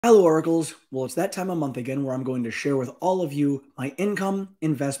Hello, Oracles. Well, it's that time of month again where I'm going to share with all of you my income,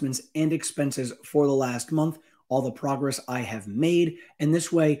 investments, and expenses for the last month, all the progress I have made. And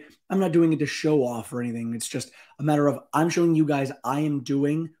this way, I'm not doing it to show off or anything. It's just a matter of I'm showing you guys I am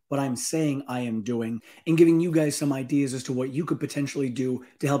doing what I'm saying I am doing and giving you guys some ideas as to what you could potentially do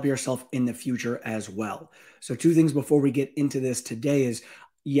to help yourself in the future as well. So, two things before we get into this today is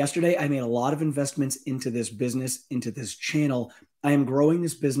yesterday, I made a lot of investments into this business, into this channel. I am growing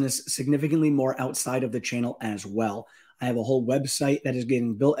this business significantly more outside of the channel as well. I have a whole website that is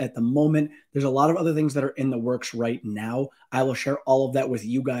getting built at the moment. There's a lot of other things that are in the works right now. I will share all of that with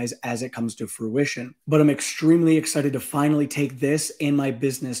you guys as it comes to fruition. But I'm extremely excited to finally take this and my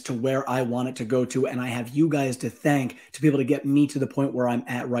business to where I want it to go to. And I have you guys to thank to be able to get me to the point where I'm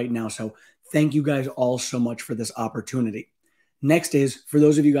at right now. So thank you guys all so much for this opportunity. Next is, for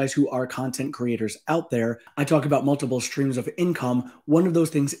those of you guys who are content creators out there, I talk about multiple streams of income. One of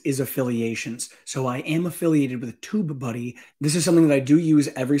those things is affiliations. So I am affiliated with TubeBuddy. This is something that I do use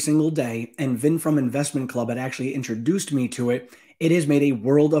every single day, and Vin from Investment Club had actually introduced me to it. It has made a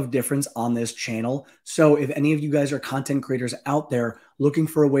world of difference on this channel. So if any of you guys are content creators out there looking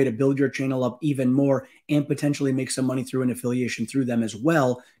for a way to build your channel up even more and potentially make some money through an affiliation through them as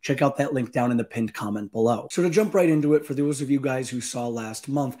well, check out that link down in the pinned comment below. So to jump right into it, for those of you guys who saw last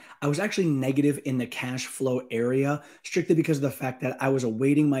month, I was actually negative in the cash flow area, strictly because of the fact that I was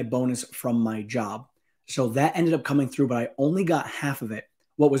awaiting my bonus from my job. So that ended up coming through, but I only got half of it.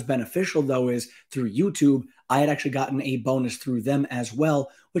 What was beneficial, though, is through YouTube, I had actually gotten a bonus through them as well,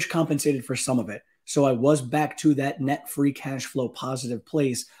 which compensated for some of it. So I was back to that net free cash flow positive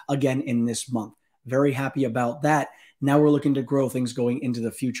place again in this month. Very happy about that. Now we're looking to grow things going into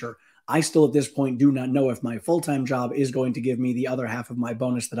the future. I still at this point do not know if my full-time job is going to give me the other half of my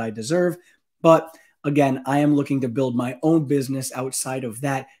bonus that I deserve. But again, I am looking to build my own business outside of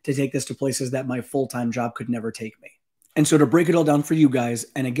that to take this to places that my full-time job could never take me. And so to break it all down for you guys,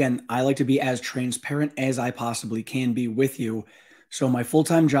 and again, I like to be as transparent as I possibly can be with you. So my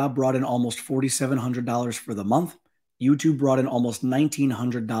full-time job brought in almost $4,700 for the month. YouTube brought in almost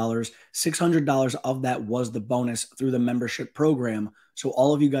 $1,900. $600 of that was the bonus through the membership program. So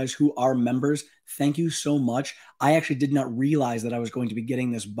all of you guys who are members, thank you so much. I actually did not realize that I was going to be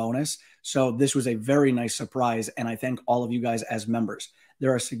getting this bonus. So this was a very nice surprise, and I thank all of you guys as members.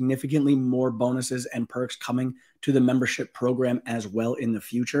 There are significantly more bonuses and perks coming to the membership program as well in the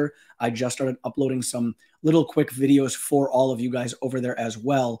future. I just started uploading some little quick videos for all of you guys over there as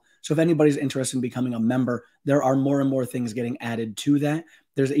well. So if anybody's interested in becoming a member, there are more and more things getting added to that.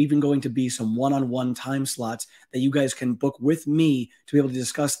 There's even going to be some one-on-one time slots that you guys can book with me to be able to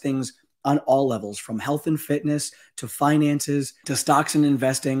discuss things on all levels, from health and fitness to finances to stocks and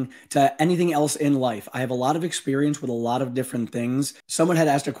investing to anything else in life. I have a lot of experience with a lot of different things. Someone had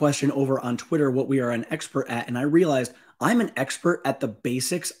asked a question over on Twitter what we are an expert at, and I realized I'm an expert at the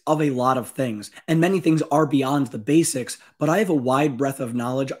basics of a lot of things, and many things are beyond the basics, but I have a wide breadth of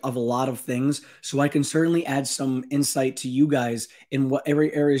knowledge of a lot of things, so I can certainly add some insight to you guys in whatever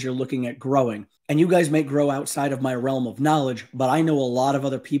areas you're looking at growing. And you guys may grow outside of my realm of knowledge, but I know a lot of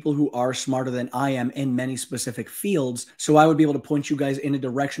other people who are smarter than I am in many specific fields, so I would be able to point you guys in a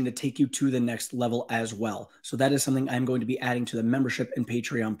direction to take you to the next level as well. So that is something I'm going to be adding to the membership and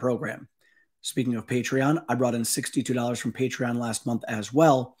Patreon program. Speaking of Patreon, I brought in $62 from Patreon last month as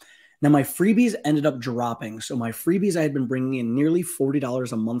well. Now, my freebies ended up dropping. So my freebies, I had been bringing in nearly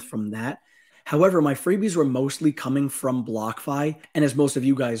 $40 a month from that. However, my freebies were mostly coming from BlockFi. And as most of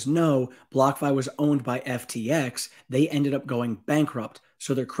you guys know, BlockFi was owned by FTX. They ended up going bankrupt.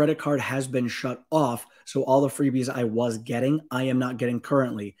 So their credit card has been shut off. So all the freebies I was getting, I am not getting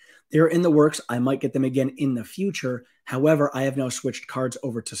currently. They're in the works. I might get them again in the future. However, I have now switched cards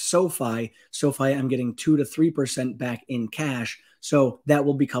over to SoFi. SoFi, I'm getting 2 to 3% back in cash. So that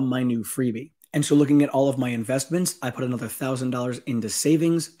will become my new freebie. And so looking at all of my investments, I put another $1,000 into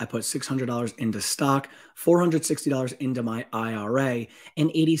savings. I put $600 into stock, $460 into my IRA, and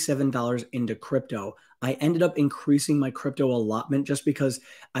 $87 into crypto. I ended up increasing my crypto allotment just because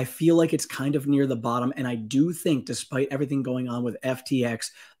I feel like it's kind of near the bottom. And I do think, despite everything going on with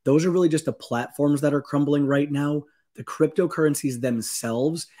FTX, those are really just the platforms that are crumbling right now. The cryptocurrencies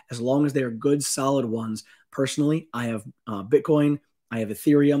themselves, as long as they are good, solid ones. Personally, I have Bitcoin, I have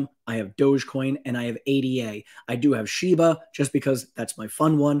Ethereum, I have Dogecoin, and I have ADA. I do have Shiba just because that's my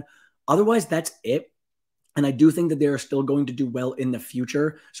fun one. Otherwise, that's it. And I do think that they are still going to do well in the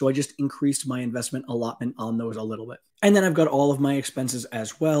future. So I just increased my investment allotment on those a little bit. And then I've got all of my expenses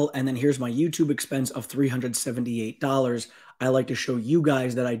as well. And then here's my YouTube expense of $378. I like to show you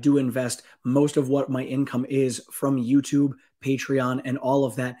guys that I do invest most of what my income is from YouTube Patreon, and all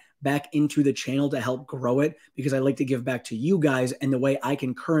of that back into the channel to help grow it, because I like to give back to you guys. And the way I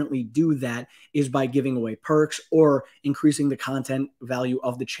can currently do that is by giving away perks or increasing the content value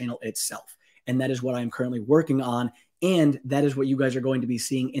of the channel itself. And that is what I'm currently working on. And that is what you guys are going to be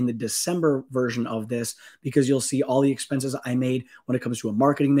seeing in the December version of this, because you'll see all the expenses I made when it comes to a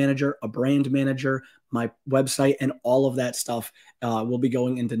marketing manager, a brand manager, my website, and all of that stuff will be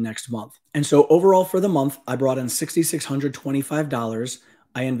going into next month. And so overall for the month, I brought in $6,625.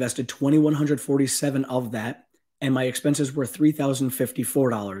 I invested $2,147 of that, and my expenses were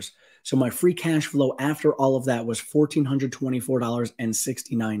 $3,054. So my free cash flow after all of that was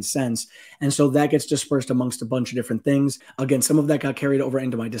 $1,424.69. And so that gets dispersed amongst a bunch of different things. Again, some of that got carried over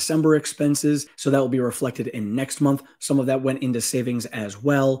into my December expenses, so that will be reflected in next month. Some of that went into savings as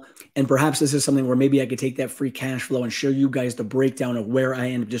well. And perhaps this is something where maybe I could take that free cash flow and show you guys the breakdown of where I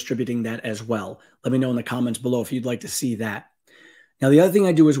end up distributing that as well. Let me know in the comments below if you'd like to see that. Now, the other thing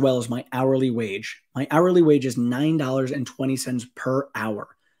I do as well is my hourly wage. My hourly wage is $9.20 per hour.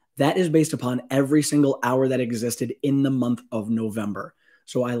 That is based upon every single hour that existed in the month of November.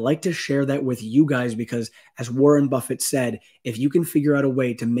 So I like to share that with you guys because, as Warren Buffett said, if you can figure out a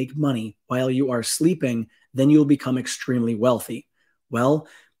way to make money while you are sleeping, then you'll become extremely wealthy. Well,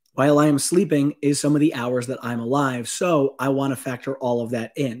 while I am sleeping is some of the hours that I'm alive, so I want to factor all of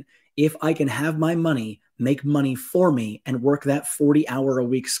that in. If I can have my money make money for me and work that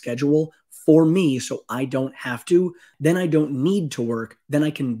 40-hour-a-week schedule for me so I don't have to, then I don't need to work. Then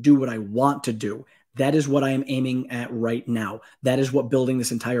I can do what I want to do. That is what I am aiming at right now. That is what building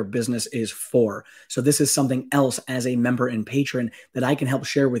this entire business is for. So this is something else as a member and patron that I can help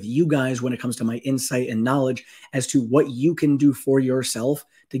share with you guys when it comes to my insight and knowledge as to what you can do for yourself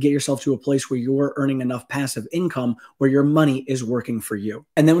to get yourself to a place where you're earning enough passive income where your money is working for you.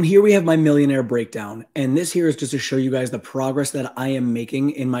 And then here we have my millionaire breakdown. And this here is just to show you guys the progress that I am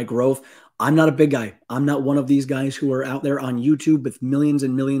making in my growth. I'm not a big guy. I'm not one of these guys who are out there on YouTube with millions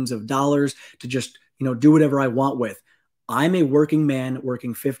and millions of dollars to just, do whatever I want with. I'm a working man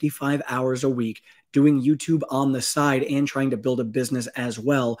working 55 hours a week, doing YouTube on the side and trying to build a business as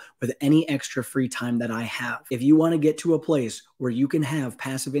well with any extra free time that I have. If you want to get to a place where you can have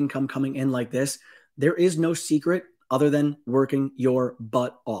passive income coming in like this, there is no secret other than working your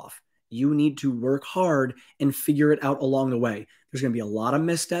butt off. You need to work hard and figure it out along the way. There's going to be a lot of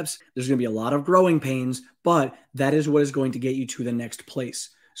missteps. There's going to be a lot of growing pains, but that is what is going to get you to the next place.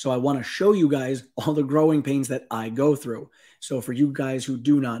 So I want to show you guys all the growing pains that I go through. So for you guys who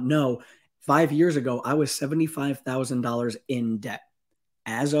do not know, 5 years ago, I was $75,000 in debt.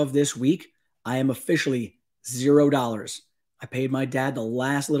 As of this week, I am officially $0. I paid my dad the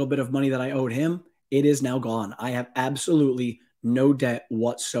last little bit of money that I owed him. It is now gone. I have absolutely no debt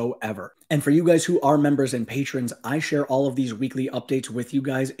whatsoever. And for you guys who are members and patrons, I share all of these weekly updates with you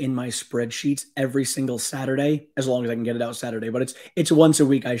guys in my spreadsheets every single Saturday, as long as I can get it out Saturday. But it's once a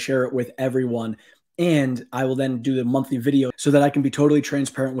week. I share it with everyone. And I will then do the monthly video so that I can be totally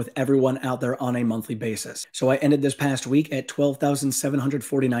transparent with everyone out there on a monthly basis. So I ended this past week at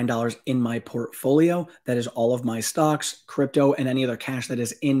 $12,749 in my portfolio. That is all of my stocks, crypto, and any other cash that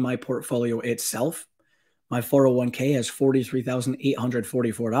is in my portfolio itself. My 401k has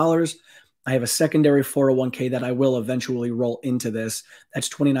 $43,844. I have a secondary 401k that I will eventually roll into this. That's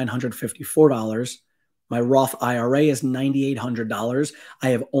 $2,954. My Roth IRA is $9,800. I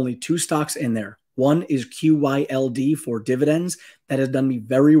have only 2 stocks in there. One is QYLD for dividends. That has done me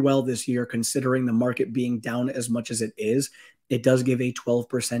very well this year, considering the market being down as much as it is. It does give a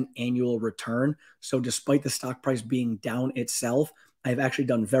 12% annual return. So despite the stock price being down itself, I've actually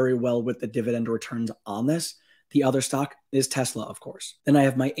done very well with the dividend returns on this. The other stock is Tesla, of course. Then I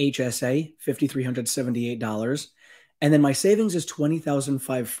have my HSA, $5,378. And then my savings is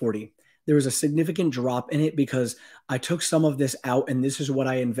 $20,540. There was a significant drop in it because I took some of this out, and this is what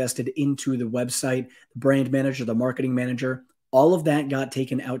I invested into the website, the brand manager, the marketing manager. All of that got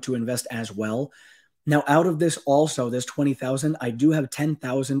taken out to invest as well. Now, out of this also, this $20,000, I do have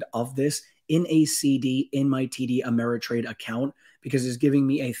 $10,000 of this in a CD in my TD Ameritrade account because it's giving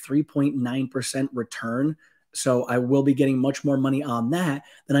me a 3.9% return. So I will be getting much more money on that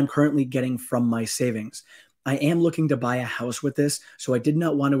than I'm currently getting from my savings. I am looking to buy a house with this, so I did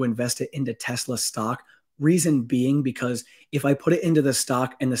not want to invest it into Tesla stock. Reason being because if I put it into the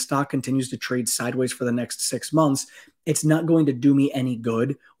stock and the stock continues to trade sideways for the next 6 months, it's not going to do me any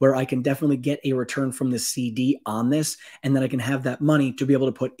good, where I can definitely get a return from the CD on this, and then I can have that money to be able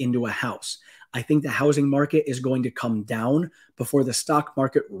to put into a house. I think the housing market is going to come down before the stock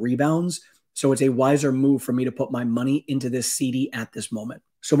market rebounds. So it's a wiser move for me to put my money into this CD at this moment.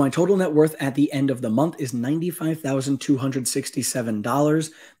 So my total net worth at the end of the month is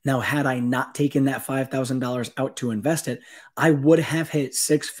 $95,267. Now, had I not taken that $5,000 out to invest it, I would have hit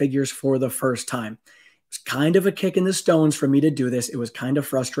six figures for the first time. It's kind of a kick in the stones for me to do this. It was kind of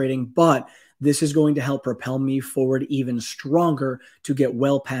frustrating, but this is going to help propel me forward even stronger to get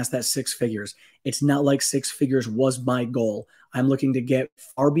well past that six figures. It's not like six figures was my goal. I'm looking to get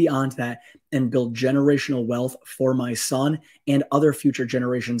far beyond that and build generational wealth for my son and other future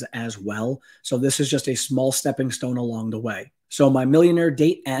generations as well. So this is just a small stepping stone along the way. So my millionaire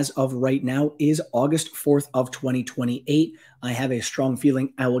date as of right now is August 4th of 2028. I have a strong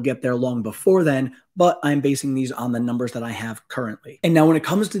feeling I will get there long before then, but I'm basing these on the numbers that I have currently. And now when it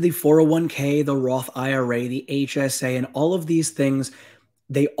comes to the 401k, the Roth IRA, the HSA, and all of these things,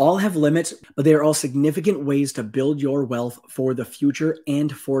 they all have limits, but they are all significant ways to build your wealth for the future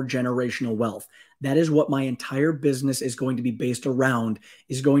and for generational wealth. That is what my entire business is going to be based around,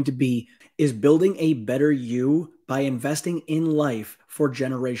 is building a better you by investing in life for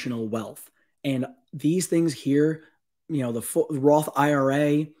generational wealth. And these things here, the Roth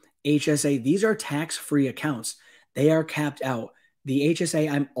IRA, HSA, these are tax-free accounts. They are capped out. The HSA,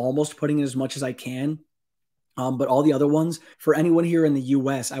 I'm almost putting in as much as I can. But all the other ones, for anyone here in the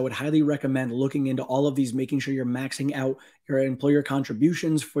US, I would highly recommend looking into all of these, making sure you're maxing out your employer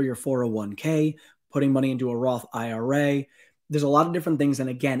contributions for your 401k, putting money into a Roth IRA. There's a lot of different things.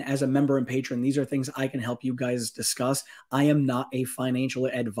 And again, as a member and patron, these are things I can help you guys discuss. I am not a financial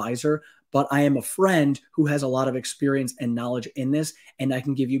advisor, but I am a friend who has a lot of experience and knowledge in this, and I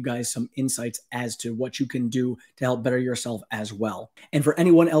can give you guys some insights as to what you can do to help better yourself as well. And for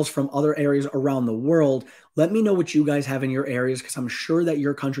anyone else from other areas around the world, let me know what you guys have in your areas, because I'm sure that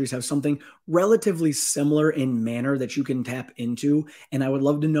your countries have something relatively similar in manner that you can tap into, and I would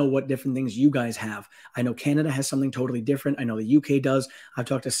love to know what different things you guys have. I know Canada has something totally different. I know the UK does. I've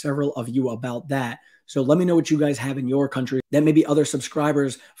talked to several of you about that. So let me know what you guys have in your country that maybe other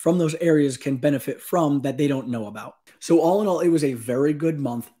subscribers from those areas can benefit from that they don't know about. So all in all, it was a very good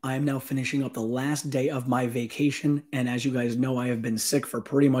month. I am now finishing up the last day of my vacation. And as you guys know, I have been sick for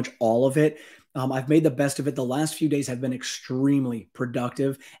pretty much all of it. I've made the best of it. The last few days have been extremely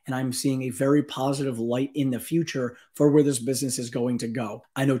productive, and I'm seeing a very positive light in the future for where this business is going to go.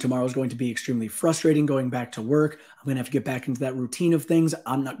 I know tomorrow is going to be extremely frustrating going back to work. I'm going to have to get back into that routine of things.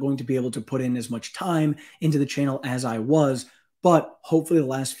 I'm not going to be able to put in as much time into the channel as I was, but hopefully the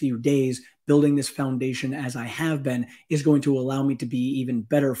last few days, building this foundation as I have been, is going to allow me to be even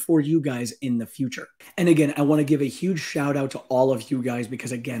better for you guys in the future. And again, I want to give a huge shout out to all of you guys,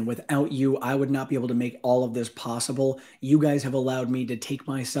 because again, without you, I would not be able to make all of this possible. You guys have allowed me to take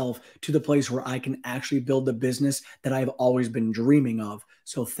myself to the place where I can actually build the business that I've always been dreaming of.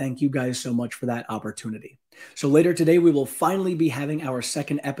 So thank you guys so much for that opportunity. So later today, we will finally be having our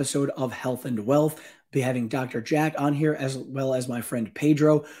second episode of Health and Wealth. Be having Dr. Jack on here, as well as my friend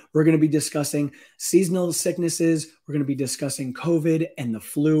Pedro. We're going to be discussing seasonal sicknesses. We're going to be discussing COVID and the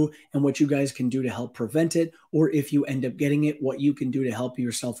flu and what you guys can do to help prevent it, or if you end up getting it, what you can do to help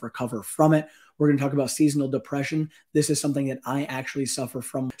yourself recover from it. We're going to talk about seasonal depression. This is something that I actually suffer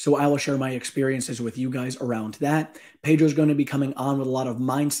from, so I will share my experiences with you guys around that. Pedro's going to be coming on with a lot of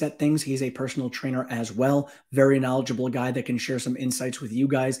mindset things. He's a personal trainer as well, very knowledgeable guy that can share some insights with you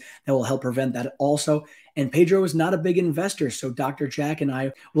guys that will help prevent that also. And Pedro is not a big investor, so Dr. Jack and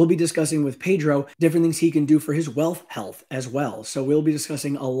I will be discussing with Pedro different things he can do for his wealth health as well. So we'll be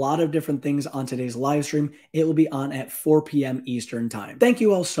discussing a lot of different things on today's live stream. It will be on at 4 p.m. Eastern time. Thank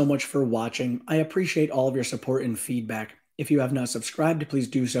you all so much for watching. I appreciate all of your support and feedback. If you have not subscribed, please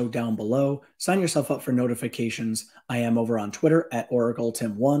do so down below. Sign yourself up for notifications. I am over on Twitter at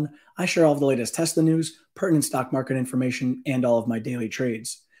OracleTim1. I share all of the latest Tesla news, pertinent stock market information, and all of my daily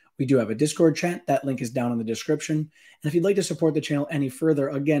trades. We do have a Discord chat. That link is down in the description. And if you'd like to support the channel any further,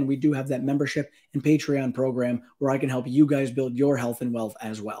 again, we do have that membership and Patreon program where I can help you guys build your health and wealth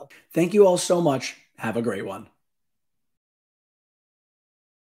as well. Thank you all so much. Have a great one.